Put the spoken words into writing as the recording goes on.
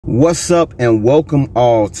What's up, and welcome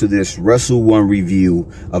all to this Wrestle One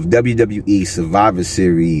review of WWE Survivor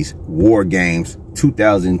Series War Games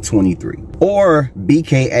 2023, or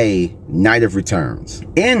BKA Night of Returns,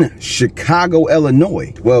 in Chicago,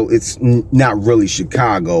 Illinois. Well, it's not really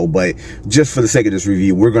Chicago, but just for the sake of this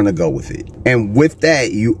review, we're gonna go with it. And with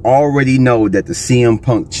that, you already know that the CM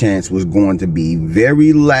Punk chants was going to be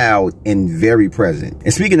very loud and very present.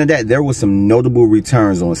 And speaking of that, there was some notable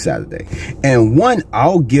returns on Saturday, and one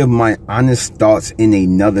I'll give my honest thoughts in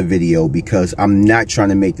another video because I'm not trying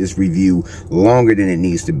to make this review longer than it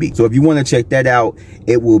needs to be. So if you want to check that out,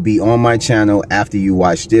 it will be on my channel after you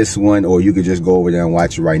watch this one, or you could just go over there and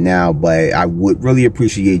watch it right now. But I would really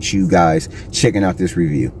appreciate you guys checking out this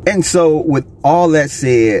review. And so with all that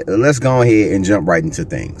said, let's go ahead and jump right into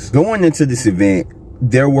things. Going into this event,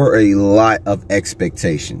 there were a lot of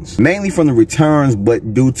expectations, mainly from the returns,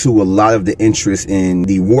 but due to a lot of the interest in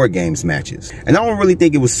the War Games matches. And I don't really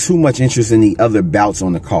think it was too much interest in the other bouts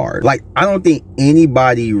on the card. Like, I don't think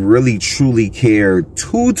anybody really truly cared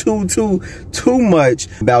too much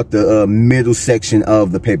about the middle section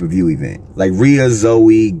of the pay-per-view event. Like Rhea,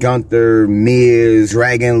 Zoe, Gunther, Miz,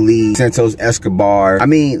 Dragon Lee, Santos Escobar. I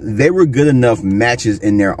mean, they were good enough matches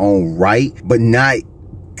in their own right, but not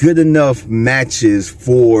good enough matches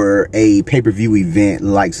for a pay-per-view event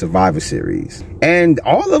like Survivor Series. And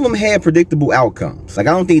all of them had predictable outcomes. Like, I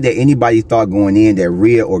don't think that anybody thought going in that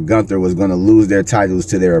Rhea or Gunther was going to lose their titles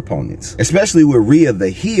to their opponents, especially with Rhea the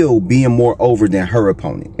heel being more over than her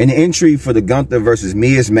opponent. And the entry for the Gunther versus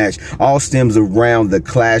Miz match all stems around the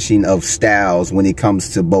clashing of styles when it comes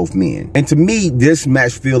to both men. And to me, this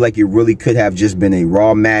match feels like it really could have just been a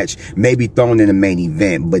Raw match, maybe thrown in a main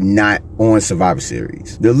event, but not on Survivor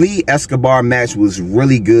Series. The Lee Escobar match was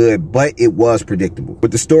really good, but it was predictable,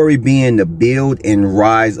 with the story being the build and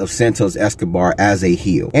rise of Santos Escobar as a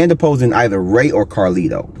heel and opposing either Ray or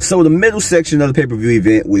Carlito. So the middle section of the pay-per-view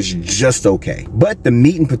event was just okay, but the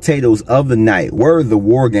meat and potatoes of the night were the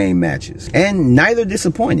War Game matches, and neither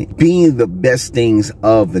disappointed, being the best things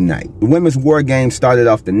of the night. The women's War Game started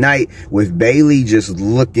off the night with Bayley just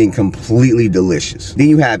looking completely delicious. Then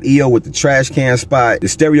you have Io with the trash can spot, the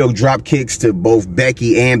stereo drop kicks to both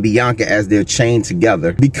Becky and Bianca as they're chained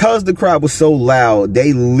together. Because the crowd was so loud,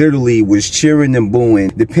 they literally was cheering and booing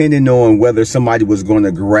depending on whether somebody was going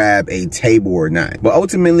to grab a table or not. But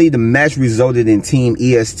ultimately, the match resulted in Team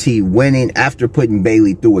EST winning after putting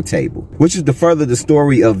Bayley through a table, which is to further the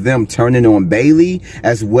story of them turning on Bayley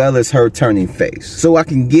as well as her turning face. So I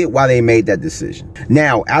can get why they made that decision.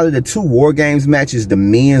 Now, out of the two War Games matches, the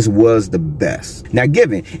men's was the best. Now,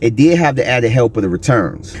 given it did have the added help of the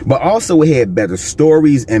returns, but also it had better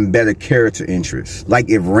stories and better character interests, like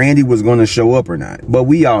if Randy was going to show up or not. But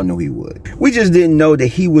we all knew he would. We just didn't know that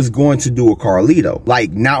he was going to do a Carlito,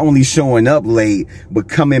 like not only showing up late but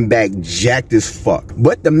coming back jacked as fuck.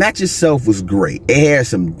 But the match itself was great. It had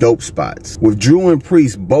some dope spots, with Drew and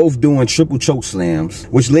Priest both doing triple choke slams,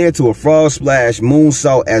 which led to a frog splash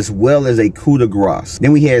moonsault as well as a coup de grace.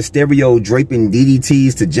 Then we had Stereo draping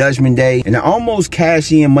DDTs to Judgment Day and an almost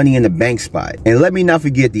cash in Money in the Bank spot. And let me not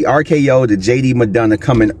forget the RKO to JD Madonna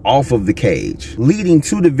coming off of the cage, leading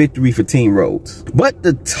to the victory for Team Rhodes. But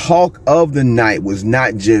the talk of the night was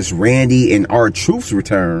not just Randy and R-Truth's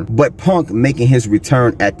return, but Punk making his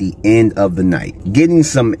return at the end of the night, getting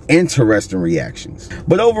some interesting reactions.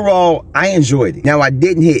 But overall, I enjoyed it. Now, I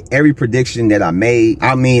didn't hit every prediction that I made.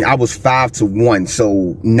 I mean, I was 5-1,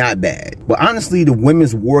 so not bad. But honestly, the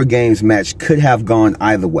women's War Games match could have gone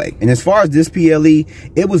either way. And as far as this PLE,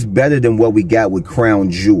 it was better than what we got with Crown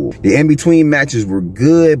Jewel. The in-between matches were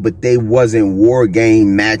good, but they wasn't War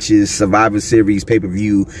Game matches, Survivor Series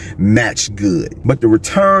pay-per-view match good. But the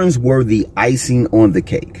returns were the icing on the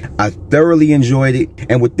cake. I thoroughly enjoyed it.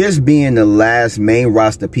 And with this being the last main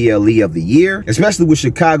roster PLE of the year, especially with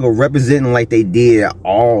Chicago representing like they did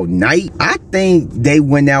all night, I think they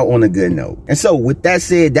went out on a good note. And so with that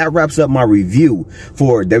said, that wraps up my review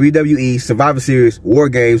for WWE Survivor Series War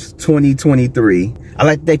Games 2023. I'd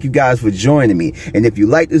like to thank you guys for joining me. And if you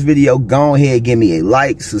like this video, go ahead, give me a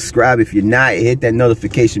like, subscribe if you're not, hit that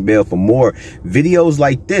notification bell for more videos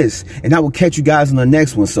like this. And I will catch you guys on the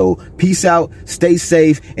next one. So peace out, stay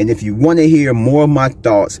safe. And if you want to hear more of my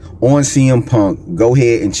thoughts on CM Punk, go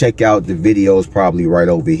ahead and check out the videos probably right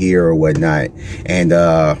over here or whatnot. And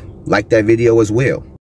like that video as well.